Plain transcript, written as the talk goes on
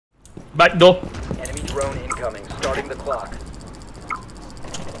Back door. Enemy drone incoming. Starting the clock.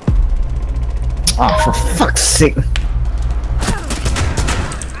 Ah, for fuck's sake.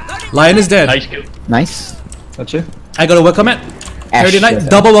 Lion is dead. Nice kill. Nice. Got you. I got a welcome mat. Friday night,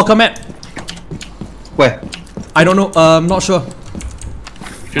 double welcome mat. Where? I don't know, not sure.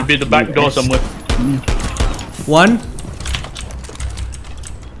 Should be the back door somewhere. One.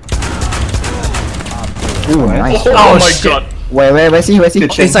 Ooh, nice. Oh, my shit. god. Where's he? Where's he?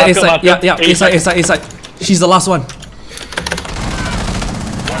 Inside. Marker. Yeah, inside. She's the last one. One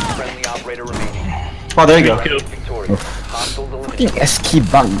friendly operator remaining. Oh, there you go. Kill. Victorious. Hostiles Fucking eliminated. S key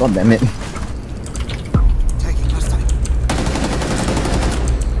bug, god damn it.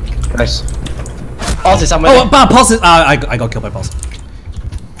 Nice. Pulse is somewhere. Oh, Pulse is. I got killed by Pulse.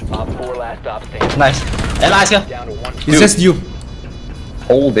 Op 4 last stop standing. Nice. Eliza. Down to one. It's just you.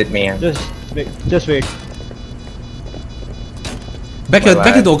 Hold it, man. Just wait. Back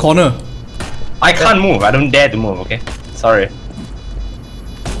into a corner. I can't move. I don't dare to move. Okay. Sorry.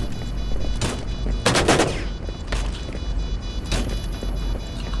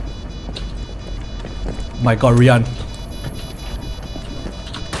 My god, Rian.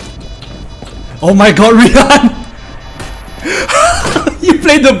 Oh my god, Rian! You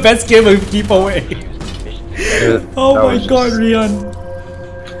played the best game of keep away. Oh my god, Rian.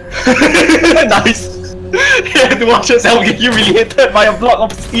 Nice. You had to watch yourself get humiliated by a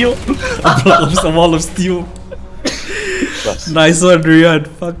block of steel. A wall of steel. Nice one, Rian.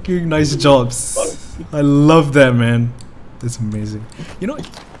 Fucking nice jobs. I love that, man. That's amazing. You know.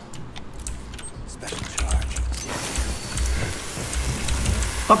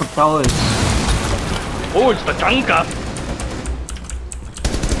 What the hell is? Oh, it's the Janka.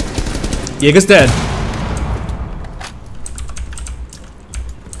 Jaeger's dead.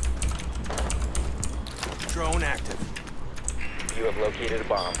 Drone active. You have located a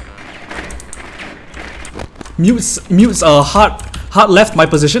bomb. Mutes hard left my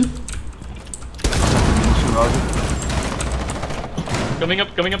position. Coming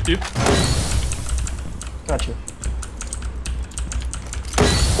up to you. Got you.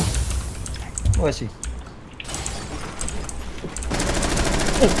 Where is he?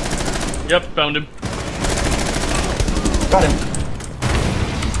 Yep, found him. Got him.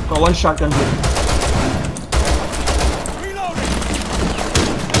 Got one shotgun here.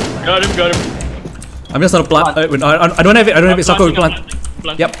 Got him. I'm just gonna plant. I don't have it. I don't have it. Sako, plant.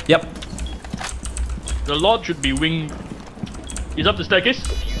 Planting. Yep. The Lord should be wing. He's up the staircase.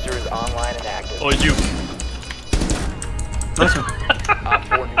 Diffuser is online and active. Or is you? Nice one. Op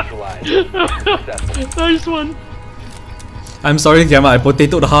 4 neutralized. Successful. Nice one. I'm sorry, Gamma. I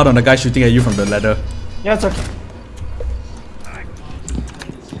potatoed hard on the guy shooting at you from the ladder. Yeah, it's okay.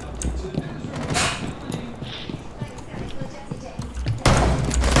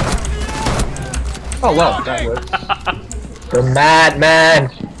 Oh wow, that works. The madman.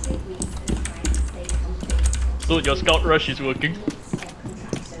 So your scout rush is working.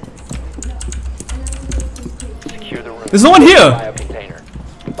 Secure the room. There's no one here. Bio container.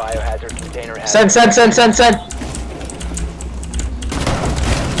 Biohazard container has. Send.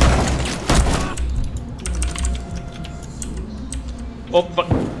 Oh, fuck.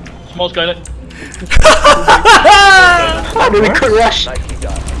 Small skylight. How did we could rush? Nicely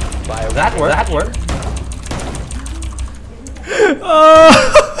done. That worked.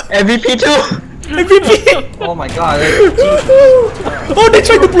 MVP 2! MVP. Oh my god. Oh, they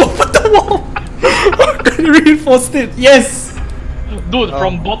tried to blow up the wall. They reinforced it. Yes. Dude,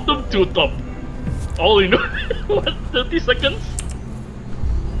 from bottom to top. All in what? 30 seconds?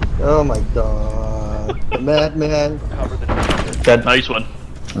 Oh my god. The madman. Cover the diffuser. Dead. Nice one.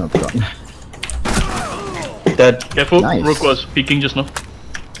 Oh god. Dead. Careful, Nice. Rook was peeking just now.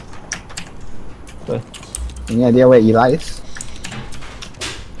 Any idea where Eli is?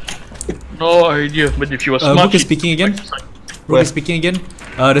 No idea, but if you were smart. Rook is she'd- speaking again. Where? Rook is speaking again.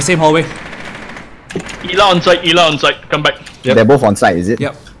 The same hallway. Ela on site, come back. Yep. They're both on site, is it?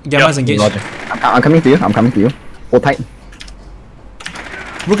 Yep. Gamma's engaged. Roger. I'm coming to you. Hold tight.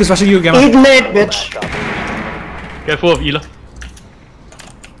 Rook is rushing you, Gamma. Ignite, bitch! Careful of Ela.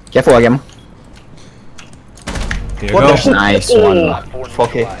 Careful, Gamma. There you What go. the shit? Nice Oh. one. Op 4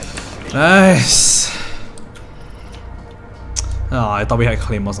 Okay. neutralized. Nice. Oh, I thought we had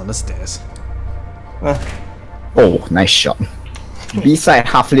claymores on the stairs. Oh, nice shot. B side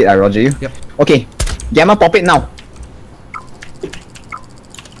half lit, I roger you. Yep. Okay, Gamma, pop it now.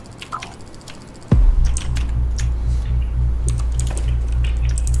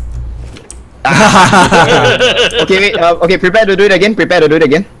 Okay, wait. Okay, prepare to do it again.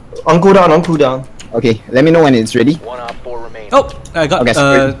 On cooldown. Okay, let me know when it's ready. One Op 4 remaining. Oh, I got Okay,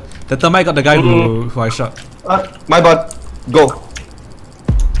 so The thermite got the guy who I shot. My bad. Go.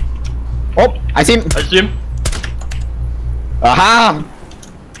 Oh, I see him. I see him. Aha!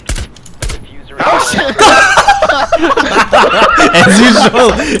 Diffuser As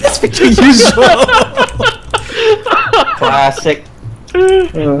usual. It's freaking usual. Classic.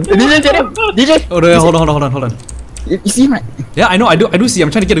 DJ, get him! DJ! Oh no, hold on. You see him, right? Yeah, I know. I do see.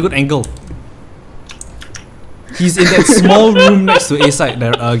 I'm trying to get a good angle. He's in that small room next to A side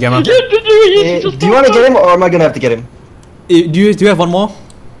there, Gamma. Do you want to get him or am I gonna have to get him? Do you have one more?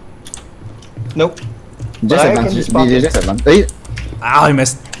 Nope. Just I advance. can just spot DJ, it. just advance. Hey, Ah, I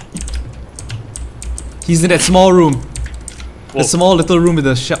missed. He's in that small room. The Whoa. small little room with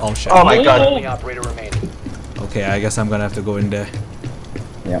the shit. Oh shit. Oh my god. only operator remaining. Okay, I guess I'm gonna have to go in there.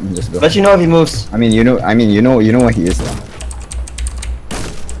 yeah, just go. Let you know if he moves. I mean, you know where he is.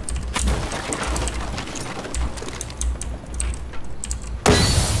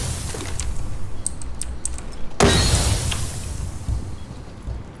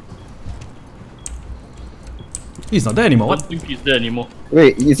 He's not there anymore. I What? don't think he's there anymore.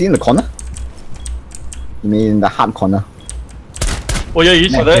 Wait, is he in the corner? You mean in the hard corner? Oh yeah,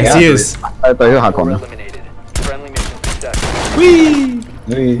 he's Oh, there Yes, he is. I thought you were hard Four corner. eliminated. Friendly mission successful. Whee!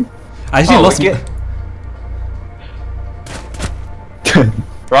 Hey. I actually Oh, lost. wicked.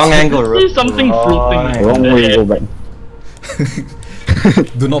 Wrong angle. There's something floating. Wrong way to go back.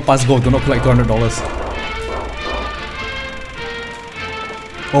 Do not pass go. Do not collect $200.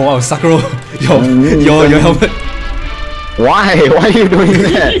 Oh wow, Sakura, your helmet, Why? Why are you doing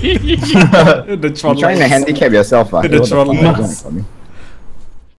that? the You're throttle. trying to handicap yourself, The throttle. What the fuck?